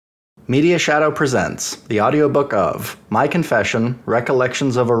Media Shadow presents the audiobook of My Confession,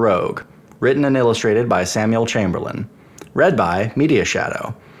 Recollections of a Rogue, written and illustrated by Samuel Chamberlain, read by Media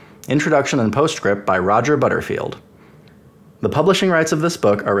Shadow, introduction and postscript by Rodger Butterfield. The publishing rights of this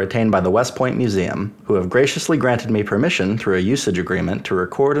book are retained by the West Point Museum, who have graciously granted me permission through a usage agreement to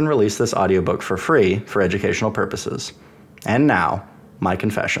record and release this audiobook for free for educational purposes. And now, My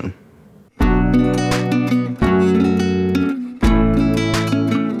Confession.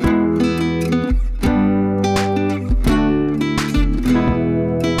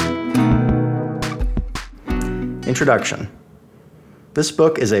 Introduction. This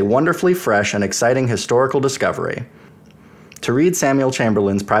book is a wonderfully fresh and exciting historical discovery. To read Samuel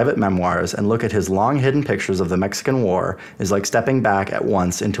Chamberlain's private memoirs and look at his long-hidden pictures of the Mexican War is like stepping back at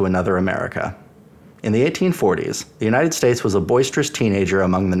once into another America. In the 1840s, the United States was a boisterous teenager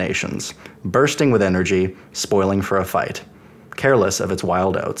among the nations, bursting with energy, spoiling for a fight, careless of its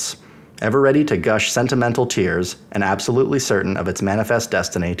wild oats, ever ready to gush sentimental tears, and absolutely certain of its manifest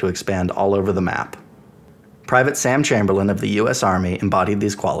destiny to expand all over the map. Private Sam Chamberlain of the U.S. Army embodied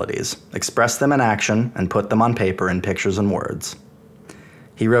these qualities, expressed them in action, and put them on paper in pictures and words.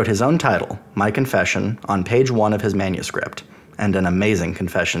 He wrote his own title, My Confession, on page 1 of his manuscript, and an amazing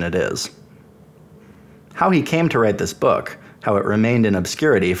confession it is. How he came to write this book, how it remained in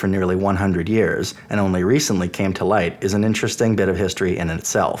obscurity for nearly 100 years, and only recently came to light, is an interesting bit of history in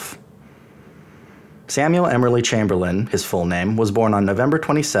itself. Samuel Emmerly Chamberlain, his full name, was born on November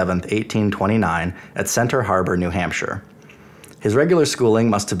 27, 1829, at Center Harbor, New Hampshire. His regular schooling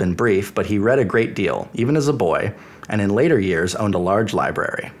must have been brief, but he read a great deal, even as a boy, and in later years owned a large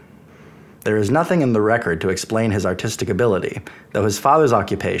library. There is nothing in the record to explain his artistic ability, though his father's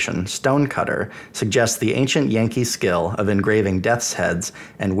occupation, stonecutter, suggests the ancient Yankee skill of engraving death's heads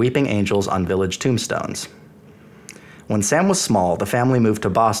and weeping angels on village tombstones. When Sam was small, the family moved to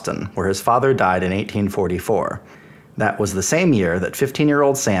Boston, where his father died in 1844. That was the same year that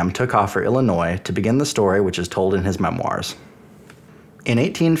 15-year-old Sam took off for Illinois to begin the story which is told in his memoirs. In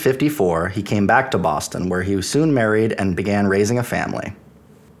 1854, he came back to Boston, where he soon married and began raising a family.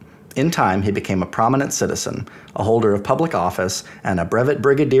 In time, he became a prominent citizen, a holder of public office, and a brevet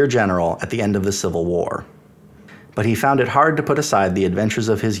brigadier general at the end of the Civil War. But he found it hard to put aside the adventures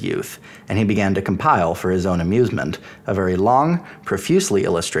of his youth, and he began to compile, for his own amusement, a very long, profusely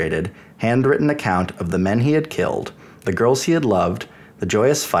illustrated, handwritten account of the men he had killed, the girls he had loved, the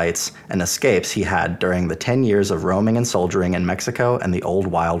joyous fights and escapes he had during the 10 years of roaming and soldiering in Mexico and the Old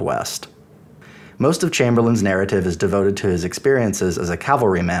Wild West. Most of Chamberlain's narrative is devoted to his experiences as a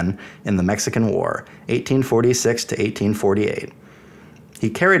cavalryman in the Mexican War, 1846 to 1848. He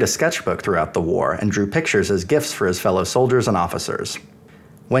carried a sketchbook throughout the war and drew pictures as gifts for his fellow soldiers and officers.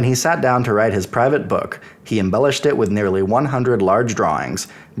 When he sat down to write his private book, he embellished it with nearly 100 large drawings,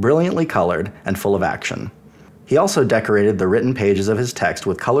 brilliantly colored and full of action. He also decorated the written pages of his text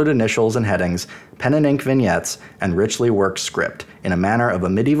with colored initials and headings, pen and ink vignettes, and richly worked script, in a manner of a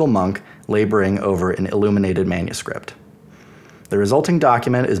medieval monk laboring over an illuminated manuscript. The resulting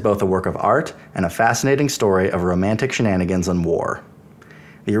document is both a work of art and a fascinating story of romantic shenanigans and war.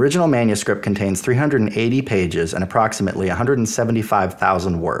 The original manuscript contains 380 pages and approximately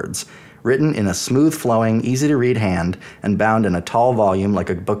 175,000 words, written in a smooth-flowing, easy-to-read hand and bound in a tall volume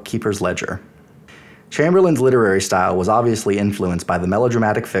like a bookkeeper's ledger. Chamberlain's literary style was obviously influenced by the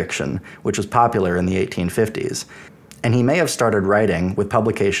melodramatic fiction, which was popular in the 1850s, and he may have started writing with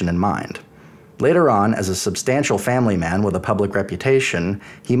publication in mind. Later on, as a substantial family man with a public reputation,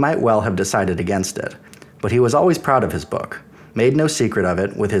 he might well have decided against it, but he was always proud of his book, made no secret of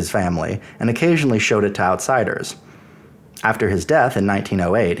it with his family, and occasionally showed it to outsiders. After his death in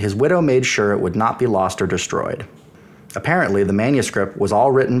 1908, his widow made sure it would not be lost or destroyed. Apparently, the manuscript was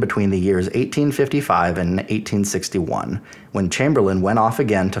all written between the years 1855 and 1861, when Chamberlain went off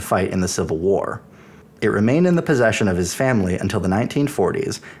again to fight in the Civil War. It remained in the possession of his family until the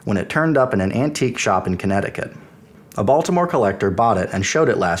 1940s, when it turned up in an antique shop in Connecticut. A Baltimore collector bought it and showed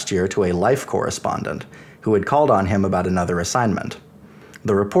it last year to a Life correspondent, who had called on him about another assignment.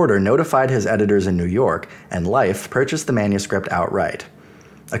 The reporter notified his editors in New York, and Life purchased the manuscript outright.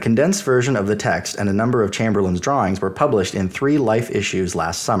 A condensed version of the text and a number of Chamberlain's drawings were published in 3 Life issues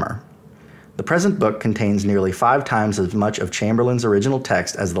last summer. The present book contains nearly 5 times as much of Chamberlain's original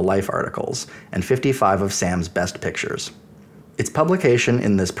text as the Life articles, and 55 of Sam's best pictures. Its publication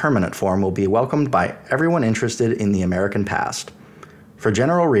in this permanent form will be welcomed by everyone interested in the American past. For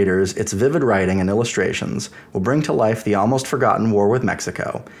general readers, its vivid writing and illustrations will bring to life the almost forgotten war with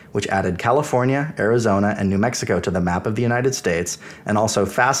Mexico, which added California, Arizona, and New Mexico to the map of the United States, and also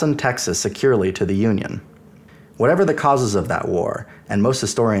fastened Texas securely to the Union. Whatever the causes of that war, and most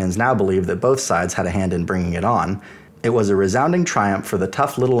historians now believe that both sides had a hand in bringing it on, it was a resounding triumph for the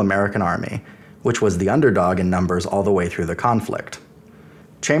tough little American army, which was the underdog in numbers all the way through the conflict.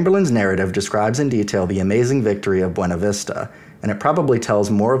 Chamberlain's narrative describes in detail the amazing victory of Buena Vista, and it probably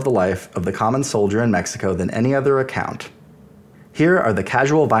tells more of the life of the common soldier in Mexico than any other account. Here are the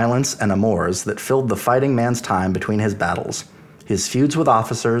casual violence and amours that filled the fighting man's time between his battles, his feuds with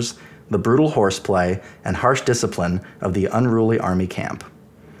officers, the brutal horseplay, and harsh discipline of the unruly army camp.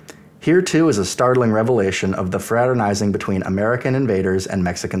 Here, too, is a startling revelation of the fraternizing between American invaders and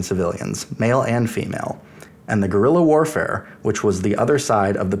Mexican civilians, male and female, and the guerrilla warfare, which was the other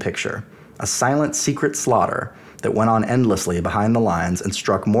side of the picture, a silent, secret slaughter that went on endlessly behind the lines and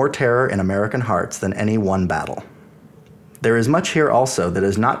struck more terror in American hearts than any one battle. There is much here also that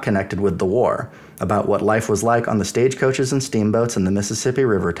is not connected with the war, about what life was like on the stagecoaches and steamboats in the Mississippi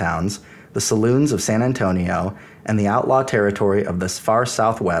River towns, the saloons of San Antonio, and the outlaw territory of the far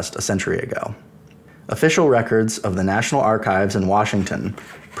Southwest a century ago. Official records of the National Archives in Washington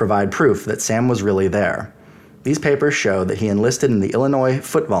provide proof that Sam was really there. These papers show that he enlisted in the Illinois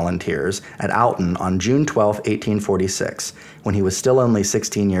Foot Volunteers at Alton on June 12, 1846, when he was still only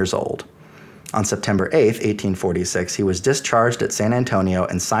 16 years old. On September 8, 1846, he was discharged at San Antonio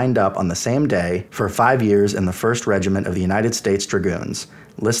and signed up on the same day for 5 years in the 1st Regiment of the United States Dragoons,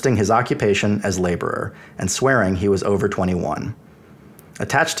 listing his occupation as laborer, and swearing he was over 21.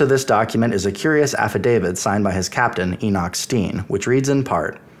 Attached to this document is a curious affidavit signed by his captain, Enoch Steen, which reads in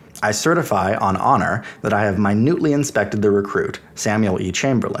part, "I certify on honor that I have minutely inspected the recruit, Samuel E.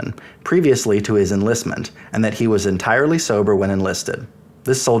 Chamberlain, previously to his enlistment, and that he was entirely sober when enlisted.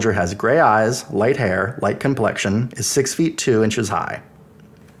 This soldier has gray eyes, light hair, light complexion, is 6 feet 2 inches high."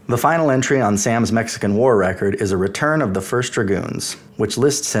 The final entry on Sam's Mexican War record is a return of the 1st Dragoons, which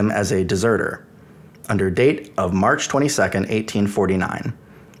lists him as a deserter, under date of March 22, 1849.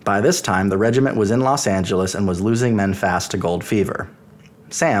 By this time, the regiment was in Los Angeles and was losing men fast to gold fever.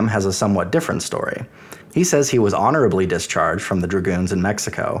 Sam has a somewhat different story. He says he was honorably discharged from the Dragoons in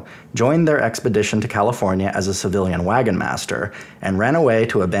Mexico, joined their expedition to California as a civilian wagon master, and ran away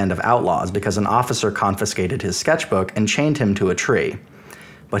to a band of outlaws because an officer confiscated his sketchbook and chained him to a tree.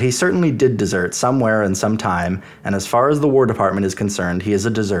 But he certainly did desert somewhere and sometime, and as far as the War Department is concerned, he is a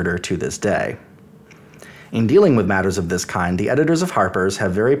deserter to this day. In dealing with matters of this kind, the editors of Harper's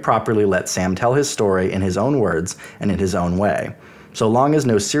have very properly let Sam tell his story in his own words and in his own way, so long as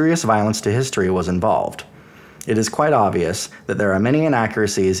no serious violence to history was involved. It is quite obvious that there are many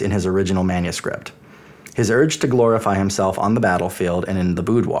inaccuracies in his original manuscript. His urge to glorify himself on the battlefield and in the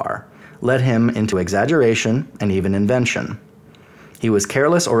boudoir led him into exaggeration and even invention. He was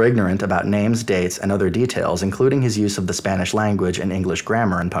careless or ignorant about names, dates, and other details, including his use of the Spanish language and English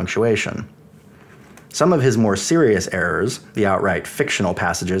grammar and punctuation. Some of his more serious errors, the outright fictional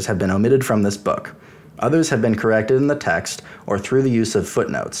passages, have been omitted from this book. Others have been corrected in the text or through the use of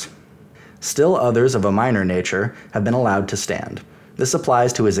footnotes. Still others of a minor nature have been allowed to stand. This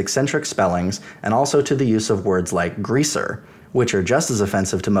applies to his eccentric spellings and also to the use of words like greaser, which are just as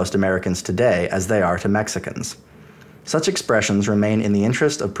offensive to most Americans today as they are to Mexicans. Such expressions remain in the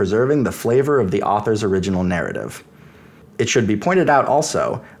interest of preserving the flavor of the author's original narrative. It should be pointed out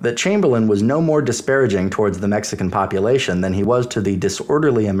also that Chamberlain was no more disparaging towards the Mexican population than he was to the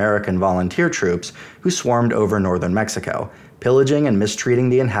disorderly American volunteer troops who swarmed over northern Mexico, pillaging and mistreating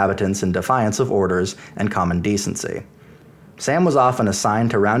the inhabitants in defiance of orders and common decency. Sam was often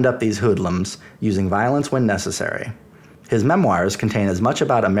assigned to round up these hoodlums, using violence when necessary. His memoirs contain as much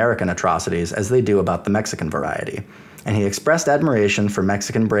about American atrocities as they do about the Mexican variety, and he expressed admiration for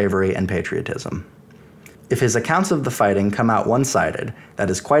Mexican bravery and patriotism. If his accounts of the fighting come out one-sided, that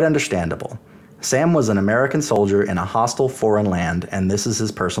is quite understandable. Sam was an American soldier in a hostile foreign land, and this is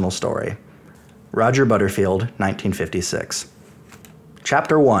his personal story. Rodger Butterfield, 1956.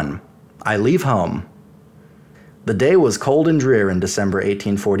 Chapter 1. I Leave Home. The day was cold and drear in December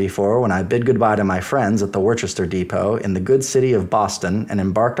 1844 when I bid goodbye to my friends at the Worcester Depot in the good city of Boston and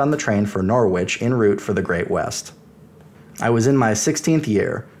embarked on the train for Norwich en route for the Great West. I was in my 16th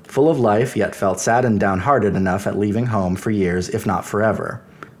year, full of life, yet felt sad and downhearted enough at leaving home for years, if not forever.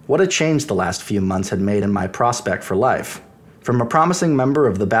 What a change the last few months had made in my prospect for life. From a promising member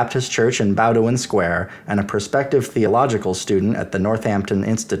of the Baptist Church in Bowdoin Square and a prospective theological student at the Northampton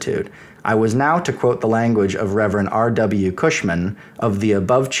Institute, I was now, to quote the language of Reverend R.W. Cushman, of the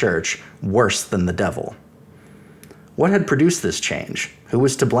above church, worse than the devil. What had produced this change? Who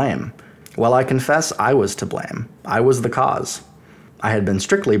was to blame? Well, I confess I was to blame. I was the cause. I had been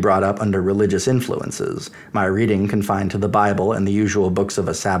strictly brought up under religious influences, my reading confined to the Bible and the usual books of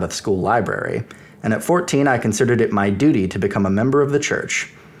a Sabbath school library, and at 14 I considered it my duty to become a member of the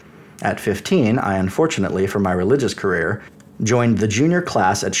church. At 15, I unfortunately for my religious career, joined the junior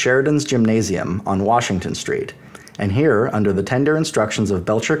class at Sheridan's Gymnasium on Washington Street, and here, under the tender instructions of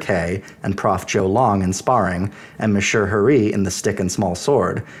Belcher K. and Prof. Joe Long in sparring, and Monsieur Hurry in the stick and small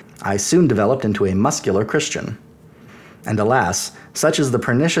sword, I soon developed into a muscular Christian. And alas, such is the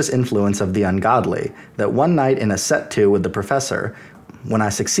pernicious influence of the ungodly, that one night in a set-to with the professor, when I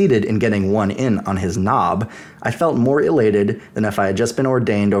succeeded in getting one in on his knob, I felt more elated than if I had just been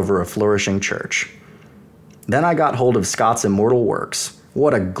ordained over a flourishing church. Then I got hold of Scott's immortal works.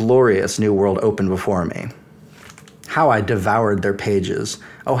 What a glorious new world opened before me. How I devoured their pages.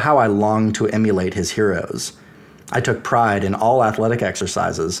 Oh, how I longed to emulate his heroes. I took pride in all athletic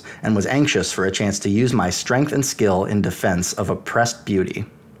exercises and was anxious for a chance to use my strength and skill in defense of oppressed beauty.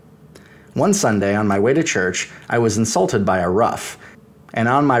 One Sunday on my way to church, I was insulted by a rough, and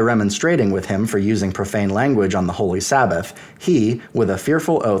on my remonstrating with him for using profane language on the Holy Sabbath, he, with a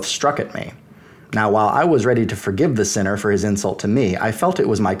fearful oath, struck at me. Now, while I was ready to forgive the sinner for his insult to me, I felt it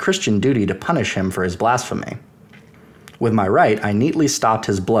was my Christian duty to punish him for his blasphemy. With my right, I neatly stopped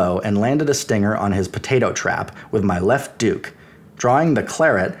his blow and landed a stinger on his potato trap with my left duke, drawing the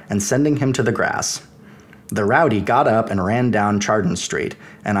claret and sending him to the grass. The rowdy got up and ran down Chardon Street,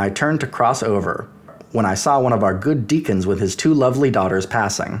 and I turned to cross over, when I saw one of our good deacons with his 2 lovely daughters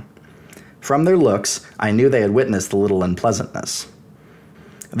passing. From their looks, I knew they had witnessed the little unpleasantness.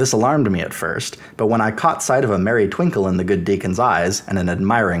 This alarmed me at first, but when I caught sight of a merry twinkle in the good deacon's eyes and an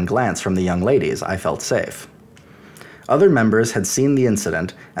admiring glance from the young ladies, I felt safe. Other members had seen the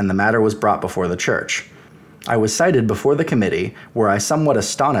incident, and the matter was brought before the church. I was cited before the committee, where I somewhat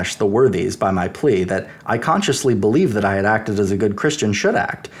astonished the worthies by my plea that I consciously believed that I had acted as a good Christian should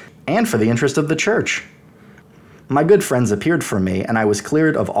act, and for the interest of the church. My good friends appeared for me, and I was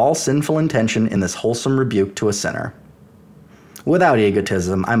cleared of all sinful intention in this wholesome rebuke to a sinner. Without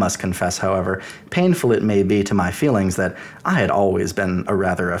egotism, I must confess, however, painful it may be to my feelings that I had always been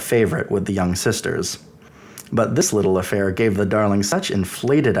rather a favorite with the young sisters. But this little affair gave the darlings such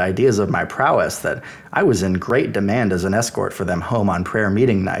inflated ideas of my prowess that I was in great demand as an escort for them home on prayer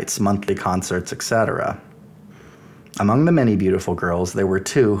meeting nights, monthly concerts, etc. Among the many beautiful girls, there were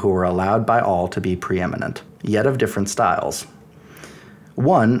 2 who were allowed by all to be preeminent, yet of different styles.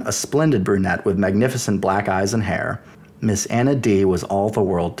 One, a splendid brunette with magnificent black eyes and hair, Miss Anna D. was all the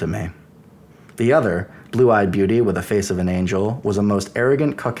world to me. The other, blue-eyed beauty with the face of an angel, was a most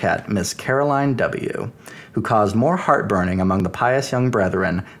arrogant coquette, Miss Caroline W., who caused more heartburning among the pious young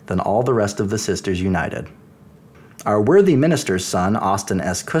brethren than all the rest of the sisters united. Our worthy minister's son, Austin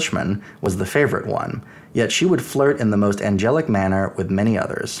S. Cushman, was the favorite one, yet she would flirt in the most angelic manner with many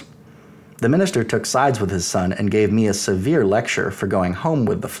others. The minister took sides with his son and gave me a severe lecture for going home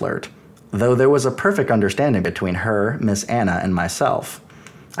with the flirt, though there was a perfect understanding between her, Miss Anna, and myself.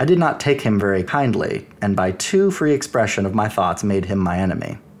 I did not take him very kindly, and by too free expression of my thoughts made him my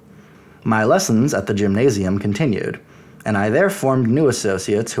enemy. My lessons at the gymnasium continued, and I there formed new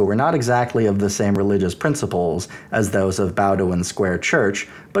associates who were not exactly of the same religious principles as those of Bowdoin Square Church,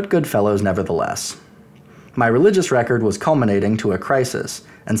 but good fellows nevertheless. My religious record was culminating to a crisis,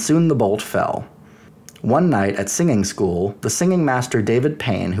 and soon the bolt fell. One night at singing school, the singing master David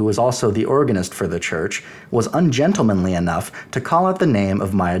Payne, who was also the organist for the church, was ungentlemanly enough to call out the name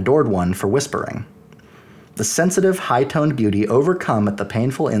of my adored one for whispering. The sensitive, high-toned beauty, overcome at the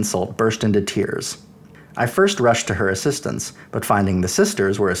painful insult, burst into tears. I first rushed to her assistance, but finding the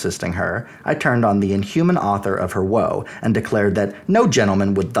sisters were assisting her, I turned on the inhuman author of her woe and declared that no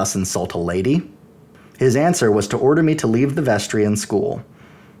gentleman would thus insult a lady. His answer was to order me to leave the vestry and school.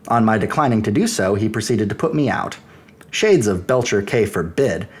 On my declining to do so, he proceeded to put me out. Shades of Belcher K.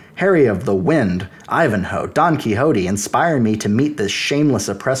 forbid. Harry of the Wind, Ivanhoe, Don Quixote inspire me to meet this shameless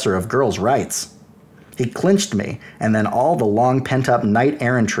oppressor of girls' rights. He clinched me, and then all the long pent-up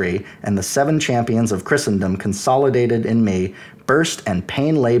knight-errantry and the 7 champions of Christendom consolidated in me burst, and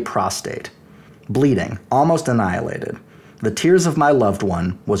Payne lay prostrate, bleeding, almost annihilated. The tears of my loved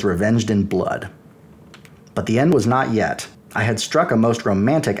one was revenged in blood. But the end was not yet. I had struck a most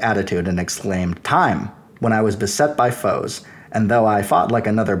romantic attitude and exclaimed, "Time!" when I was beset by foes, and though I fought like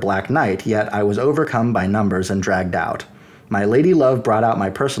another Black Knight, yet I was overcome by numbers and dragged out. My lady love brought out my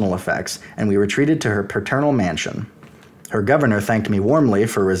personal effects, and we retreated to her paternal mansion. Her governor thanked me warmly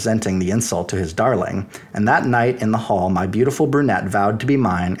for resenting the insult to his darling, and that night in the hall my beautiful brunette vowed to be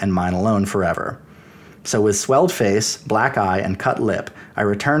mine and mine alone forever. So with swelled face, black eye, and cut lip, I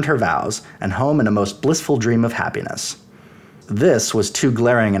returned her vows, and home in a most blissful dream of happiness. This was too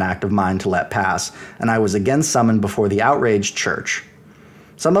glaring an act of mine to let pass, and I was again summoned before the outraged church.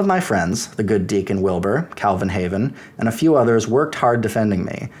 Some of my friends, the good Deacon Wilbur, Calvin Haven, and a few others worked hard defending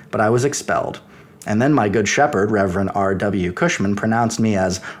me, but I was expelled. And then my good shepherd, Reverend R.W. Cushman, pronounced me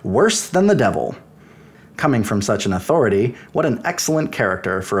as worse than the devil. Coming from such an authority, what an excellent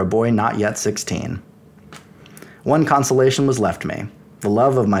character for a boy not yet 16. One consolation was left me, the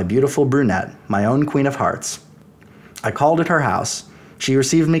love of my beautiful brunette, my own Queen of Hearts. I called at her house. She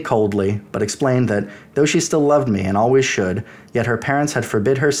received me coldly, but explained that, though she still loved me and always should, yet her parents had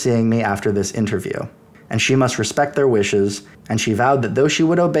forbid her seeing me after this interview, and she must respect their wishes, and she vowed that though she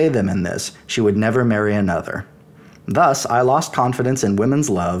would obey them in this, she would never marry another. Thus I lost confidence in women's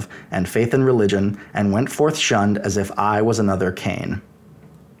love and faith in religion, and went forth shunned as if I was another Cain.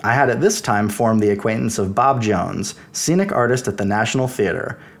 I had at this time formed the acquaintance of Bob Jones, scenic artist at the National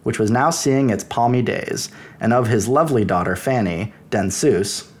Theatre, which was now seeing its palmy days, and of his lovely daughter Fanny,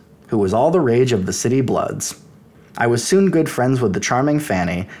 Densus, who was all the rage of the city bloods. I was soon good friends with the charming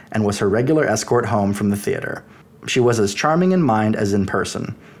Fanny, and was her regular escort home from the theatre. She was as charming in mind as in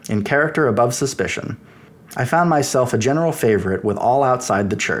person, in character above suspicion. I found myself a general favorite with all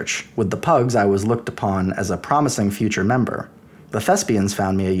outside the church. With the Pugs I was looked upon as a promising future member. The Thespians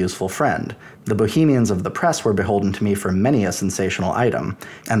found me a useful friend. The Bohemians of the press were beholden to me for many a sensational item.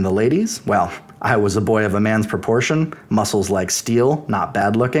 And the ladies? Well, I was a boy of a man's proportion, muscles like steel, not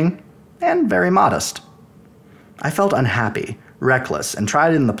bad-looking, and very modest. I felt unhappy, reckless, and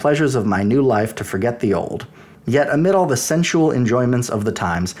tried in the pleasures of my new life to forget the old. Yet amid all the sensual enjoyments of the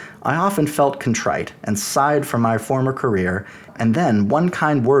times, I often felt contrite and sighed for my former career, and then one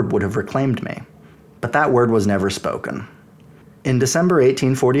kind word would have reclaimed me. But that word was never spoken. In December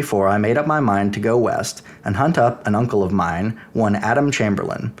 1844, I made up my mind to go west and hunt up an uncle of mine, one Adam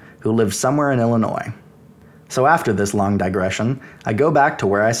Chamberlain, who lived somewhere in Illinois. So after this long digression, I go back to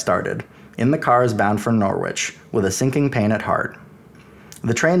where I started, in the cars bound for Norwich, with a sinking pain at heart.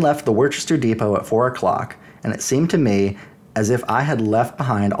 The train left the Worcester depot at 4 o'clock, and it seemed to me as if I had left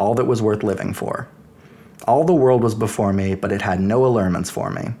behind all that was worth living for. All the world was before me, but it had no allurements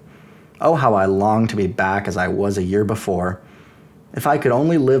for me. Oh, how I longed to be back as I was a year before. If I could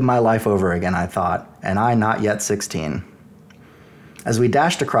only live my life over again, I thought, and I not yet 16. As we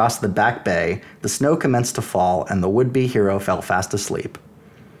dashed across the back bay, the snow commenced to fall, and the would-be hero fell fast asleep.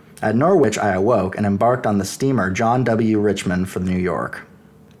 At Norwich I awoke and embarked on the steamer John W. Richmond for New York.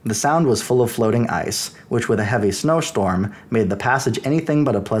 The Sound was full of floating ice, which with a heavy snowstorm made the passage anything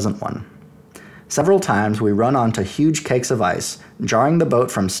but a pleasant one. Several times we run onto huge cakes of ice, jarring the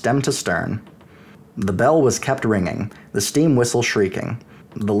boat from stem to stern. The bell was kept ringing, the steam whistle shrieking.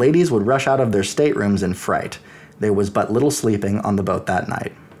 The ladies would rush out of their staterooms in fright. There was but little sleeping on the boat that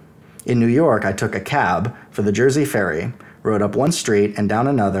night. In New York I took a cab for the Jersey ferry, rode up one street and down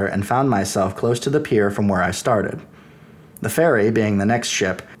another, and found myself close to the pier from where I started. The ferry being the next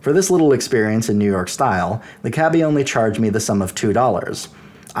ship, for this little experience in New York style, the cabbie only charged me the sum of $2.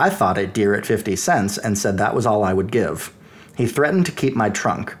 I thought it dear at 50 cents and said that was all I would give. He threatened to keep my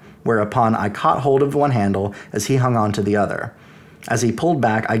trunk, whereupon I caught hold of one handle as he hung on to the other. As he pulled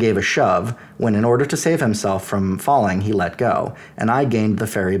back, I gave a shove, when in order to save himself from falling, he let go, and I gained the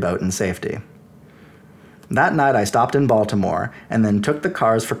ferry boat in safety. That night I stopped in Baltimore, and then took the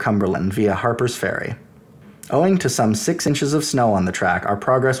cars for Cumberland via Harper's Ferry. Owing to some 6 inches of snow on the track, our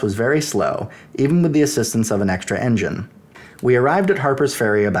progress was very slow, even with the assistance of an extra engine. We arrived at Harper's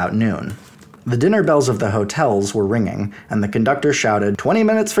Ferry about noon. The dinner bells of the hotels were ringing, and the conductor shouted, "20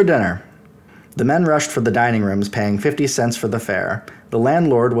 minutes for dinner." The men rushed for the dining rooms, paying 50 cents for the fare. The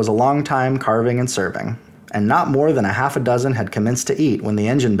landlord was a long time carving and serving, and not more than a half a dozen had commenced to eat when the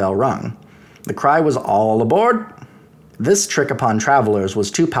engine bell rung. The cry was, "All aboard!" This trick upon travelers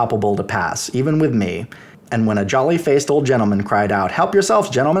was too palpable to pass, even with me, and when a jolly-faced old gentleman cried out, "Help yourselves,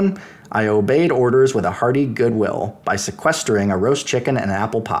 gentlemen," I obeyed orders with a hearty good will by sequestering a roast chicken and an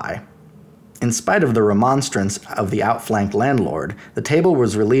apple pie. In spite of the remonstrance of the outflanked landlord, the table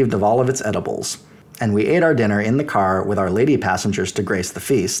was relieved of all of its edibles, and we ate our dinner in the car with our lady passengers to grace the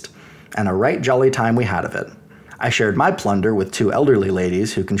feast, and a right jolly time we had of it. I shared my plunder with 2 elderly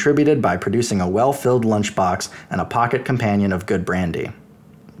ladies who contributed by producing a well-filled lunchbox and a pocket companion of good brandy.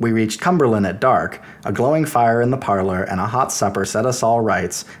 We reached Cumberland at dark. A glowing fire in the parlor and a hot supper set us all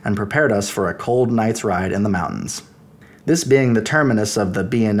rights and prepared us for a cold night's ride in the mountains. This being the terminus of the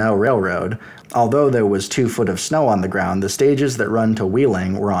B&O Railroad, although there was 2 foot of snow on the ground, the stages that run to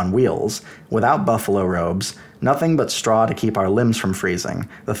Wheeling were on wheels, without buffalo robes, nothing but straw to keep our limbs from freezing.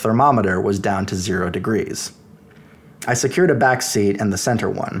 The thermometer was down to 0 degrees. I secured a back seat and the center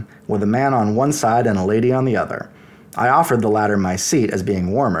one, with a man on one side and a lady on the other. I offered the latter my seat as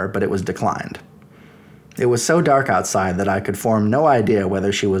being warmer, but it was declined. It was so dark outside that I could form no idea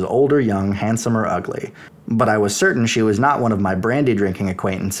whether she was old or young, handsome or ugly, but I was certain she was not one of my brandy-drinking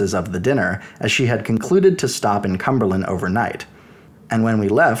acquaintances of the dinner, as she had concluded to stop in Cumberland overnight, and when we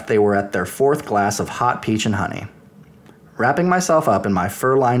left they were at their 4th glass of hot peach and honey. Wrapping myself up in my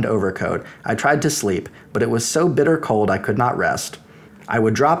fur-lined overcoat, I tried to sleep, but it was so bitter cold I could not rest. I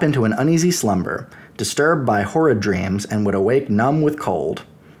would drop into an uneasy slumber, disturbed by horrid dreams, and would awake numb with cold.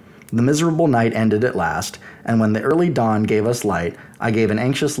 The miserable night ended at last, and when the early dawn gave us light, I gave an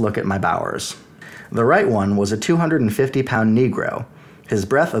anxious look at my bowers. The right one was a 250-pound Negro, his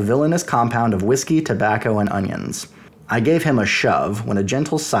breath a villainous compound of whiskey, tobacco, and onions. I gave him a shove when a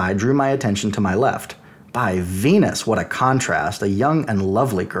gentle sigh drew my attention to my left. By Venus, what a contrast! A young and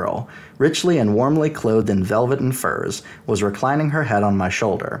lovely girl, richly and warmly clothed in velvet and furs, was reclining her head on my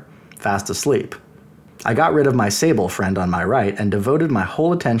shoulder, fast asleep. I got rid of my sable friend on my right and devoted my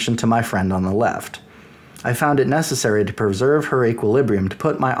whole attention to my friend on the left. I found it necessary to preserve her equilibrium to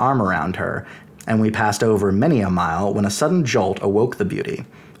put my arm around her, and we passed over many a mile when a sudden jolt awoke the beauty,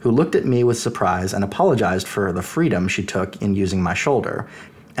 who looked at me with surprise and apologized for the freedom she took in using my shoulder,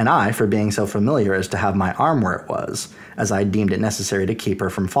 and I for being so familiar as to have my arm where it was, as I deemed it necessary to keep her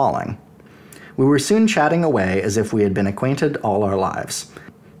from falling. We were soon chatting away as if we had been acquainted all our lives.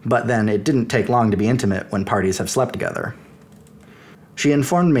 But then it didn't take long to be intimate when parties have slept together. She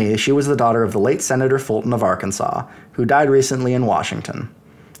informed me she was the daughter of the late Senator Fulton of Arkansas, who died recently in Washington.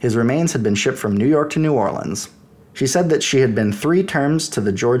 His remains had been shipped from New York to New Orleans. She said that she had been 3 terms to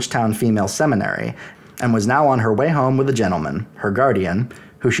the Georgetown Female Seminary, and was now on her way home with a gentleman, her guardian,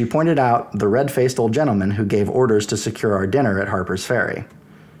 who she pointed out the red-faced old gentleman who gave orders to secure our dinner at Harper's Ferry.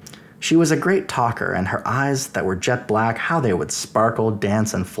 She was a great talker, and her eyes that were jet black, how they would sparkle,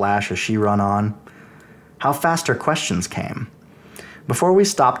 dance, and flash as she run on. How fast her questions came. Before we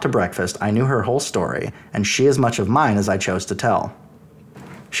stopped to breakfast, I knew her whole story, and she as much of mine as I chose to tell.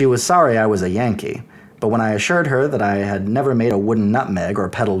 She was sorry I was a Yankee, but when I assured her that I had never made a wooden nutmeg or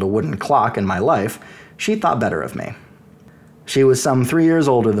peddled a wooden clock in my life, she thought better of me. She was some 3 years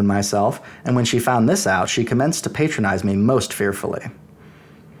older than myself, and when she found this out, she commenced to patronize me most fearfully.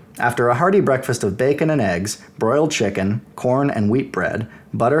 After a hearty breakfast of bacon and eggs, broiled chicken, corn and wheat bread,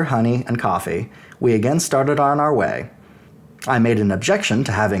 butter, honey, and coffee, we again started on our way. I made an objection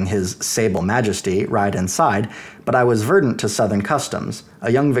to having His Sable Majesty ride inside, but I was verdant to Southern customs.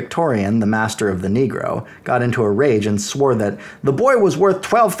 A young Victorian, the master of the Negro, got into a rage and swore that the boy was worth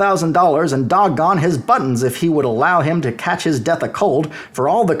 $12,000 and doggone his buttons if he would allow him to catch his death of cold for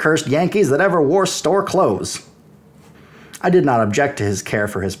all the cursed Yankees that ever wore store clothes. I did not object to his care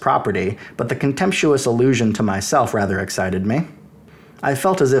for his property, but the contemptuous allusion to myself rather excited me. I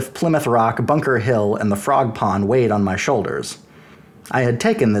felt as if Plymouth Rock, Bunker Hill, and the Frog Pond weighed on my shoulders. I had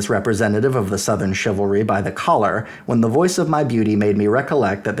taken this representative of the Southern chivalry by the collar when the voice of my beauty made me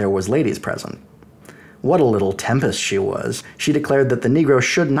recollect that there was ladies present. What a little tempest she was! She declared that the Negro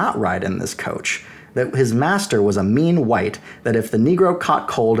should not ride in this coach, that his master was a mean white, that if the Negro caught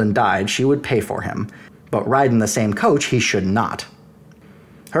cold and died she would pay for him, but ride in the same coach he should not.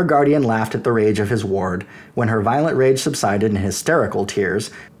 Her guardian laughed at the rage of his ward, when her violent rage subsided in hysterical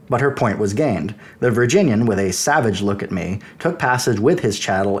tears, but her point was gained. The Virginian, with a savage look at me, took passage with his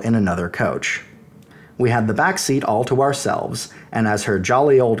chattel in another coach. We had the back seat all to ourselves, and as her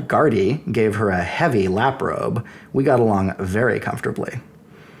jolly old guardie gave her a heavy lap robe, we got along very comfortably.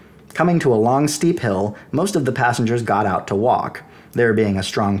 Coming to a long steep hill, most of the passengers got out to walk. There being a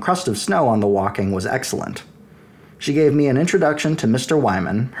strong crust of snow on the walking was excellent. She gave me an introduction to Mr.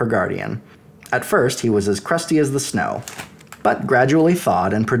 Wyman, her guardian. At first he was as crusty as the snow, but gradually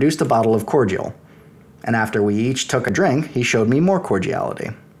thawed and produced a bottle of cordial, and after we each took a drink he showed me more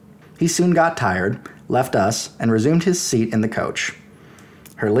cordiality. He soon got tired, left us, and resumed his seat in the coach.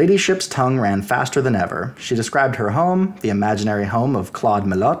 Her ladyship's tongue ran faster than ever. She described her home, the imaginary home of Claude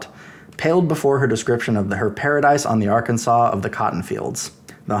Melot, paled before her description of her paradise on the Arkansas of the cotton fields.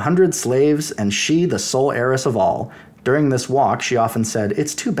 The 100 slaves, and she the sole heiress of all. During this walk she often said,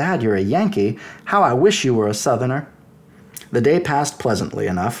 "It's too bad you're a Yankee. How I wish you were a Southerner." The day passed pleasantly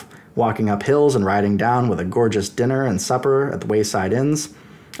enough, walking up hills and riding down with a gorgeous dinner and supper at the wayside inns.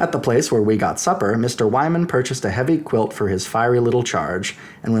 At the place where we got supper, Mr. Wyman purchased a heavy quilt for his fiery little charge,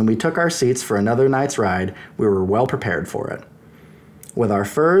 and when we took our seats for another night's ride, we were well prepared for it. With our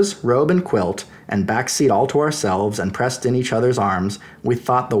furs, robe, and quilt, and back seat all to ourselves and pressed in each other's arms, we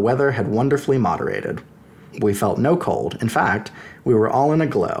thought the weather had wonderfully moderated. We felt no cold. In fact, we were all in a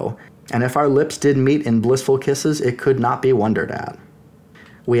glow, and if our lips did meet in blissful kisses, it could not be wondered at.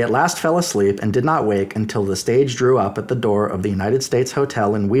 We at last fell asleep and did not wake until the stage drew up at the door of the United States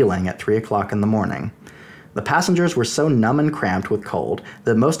Hotel in Wheeling at 3 o'clock in the morning. The passengers were so numb and cramped with cold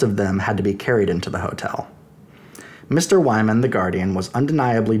that most of them had to be carried into the hotel. Mr. Wyman, the guardian, was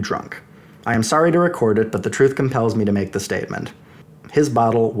undeniably drunk. I am sorry to record it, but the truth compels me to make the statement. His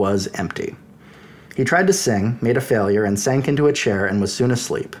bottle was empty. He tried to sing, made a failure, and sank into a chair and was soon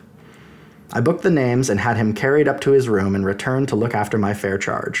asleep. I booked the names and had him carried up to his room and returned to look after my fair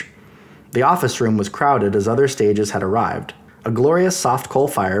charge. The office room was crowded as other stages had arrived. A glorious soft coal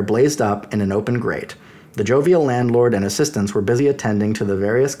fire blazed up in an open grate. The jovial landlord and assistants were busy attending to the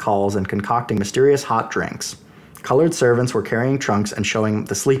various calls and concocting mysterious hot drinks. Colored servants were carrying trunks and showing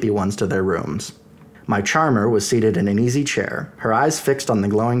the sleepy ones to their rooms. My charmer was seated in an easy chair, her eyes fixed on the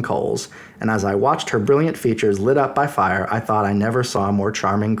glowing coals, and as I watched her brilliant features lit up by fire, I thought I never saw a more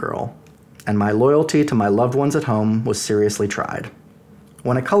charming girl. And my loyalty to my loved ones at home was seriously tried.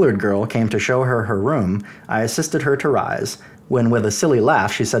 When a colored girl came to show her her room, I assisted her to rise, when with a silly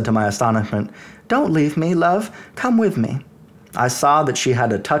laugh she said to my astonishment, "Don't leave me, love, come with me." I saw that she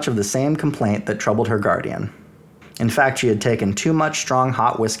had a touch of the same complaint that troubled her guardian. In fact, she had taken too much strong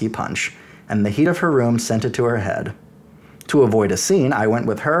hot whiskey punch, and the heat of her room sent it to her head. To avoid a scene, I went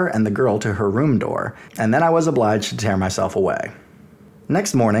with her and the girl to her room door, and then I was obliged to tear myself away.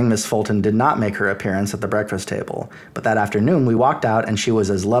 Next morning, Miss Fulton did not make her appearance at the breakfast table, but that afternoon we walked out and she was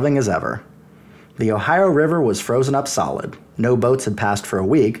as loving as ever. The Ohio River was frozen up solid. No boats had passed for a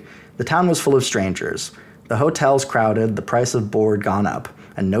week. The town was full of strangers. The hotels crowded, the price of board gone up,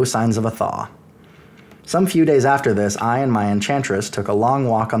 and no signs of a thaw. Some few days after this, I and my enchantress took a long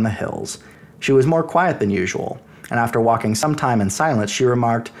walk on the hills. She was more quiet than usual, and after walking some time in silence, she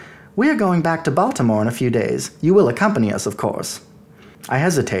remarked, "We are going back to Baltimore in a few days. You will accompany us, of course." I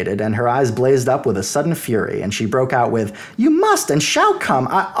hesitated, and her eyes blazed up with a sudden fury, and she broke out with, "You must and shall come.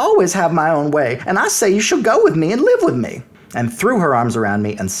 I always have my own way, and I say you shall go with me and live with me," and threw her arms around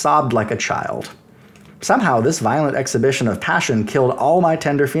me and sobbed like a child. Somehow, this violent exhibition of passion killed all my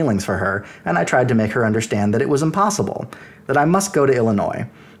tender feelings for her, and I tried to make her understand that it was impossible, that I must go to Illinois,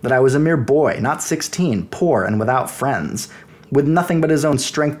 that I was a mere boy, not 16, poor and without friends, with nothing but his own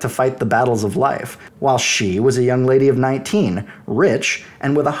strength to fight the battles of life, while she was a young lady of 19, rich,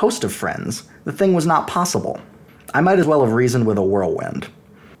 and with a host of friends. The thing was not possible. I might as well have reasoned with a whirlwind.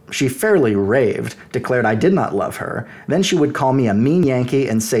 She fairly raved, declared I did not love her, then she would call me a mean Yankee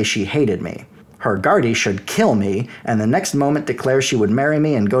and say she hated me. Her guardy should kill me, and the next moment declare she would marry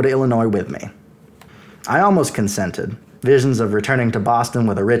me and go to Illinois with me. I almost consented. Visions of returning to Boston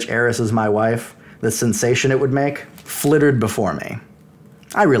with a rich heiress as my wife, the sensation it would make, flittered before me.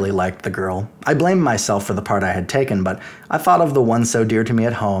 I really liked the girl. I blamed myself for the part I had taken, but I thought of the one so dear to me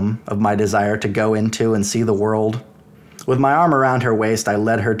at home, of my desire to go into and see the world. With my arm around her waist, I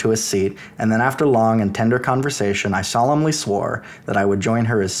led her to a seat, and then after long and tender conversation, I solemnly swore that I would join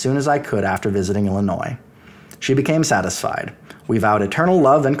her as soon as I could after visiting Illinois. She became satisfied. We vowed eternal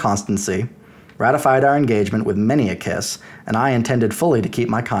love and constancy, ratified our engagement with many a kiss, and I intended fully to keep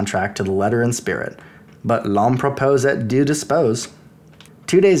my contract to the letter and spirit. But l'homme propose et Dieu dispose.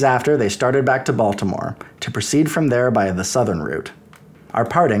 2 days after, they started back to Baltimore, to proceed from there by the southern route. Our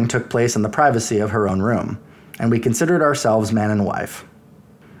parting took place in the privacy of her own room, and we considered ourselves man and wife.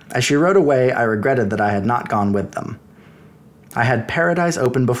 As she rode away, I regretted that I had not gone with them. I had paradise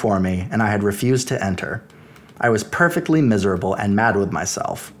open before me, and I had refused to enter. I was perfectly miserable and mad with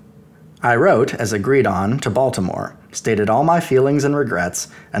myself. I wrote, as agreed on, to Baltimore, stated all my feelings and regrets,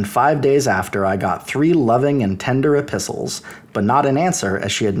 and 5 days after I got 3 loving and tender epistles, but not an answer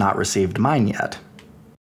as she had not received mine yet.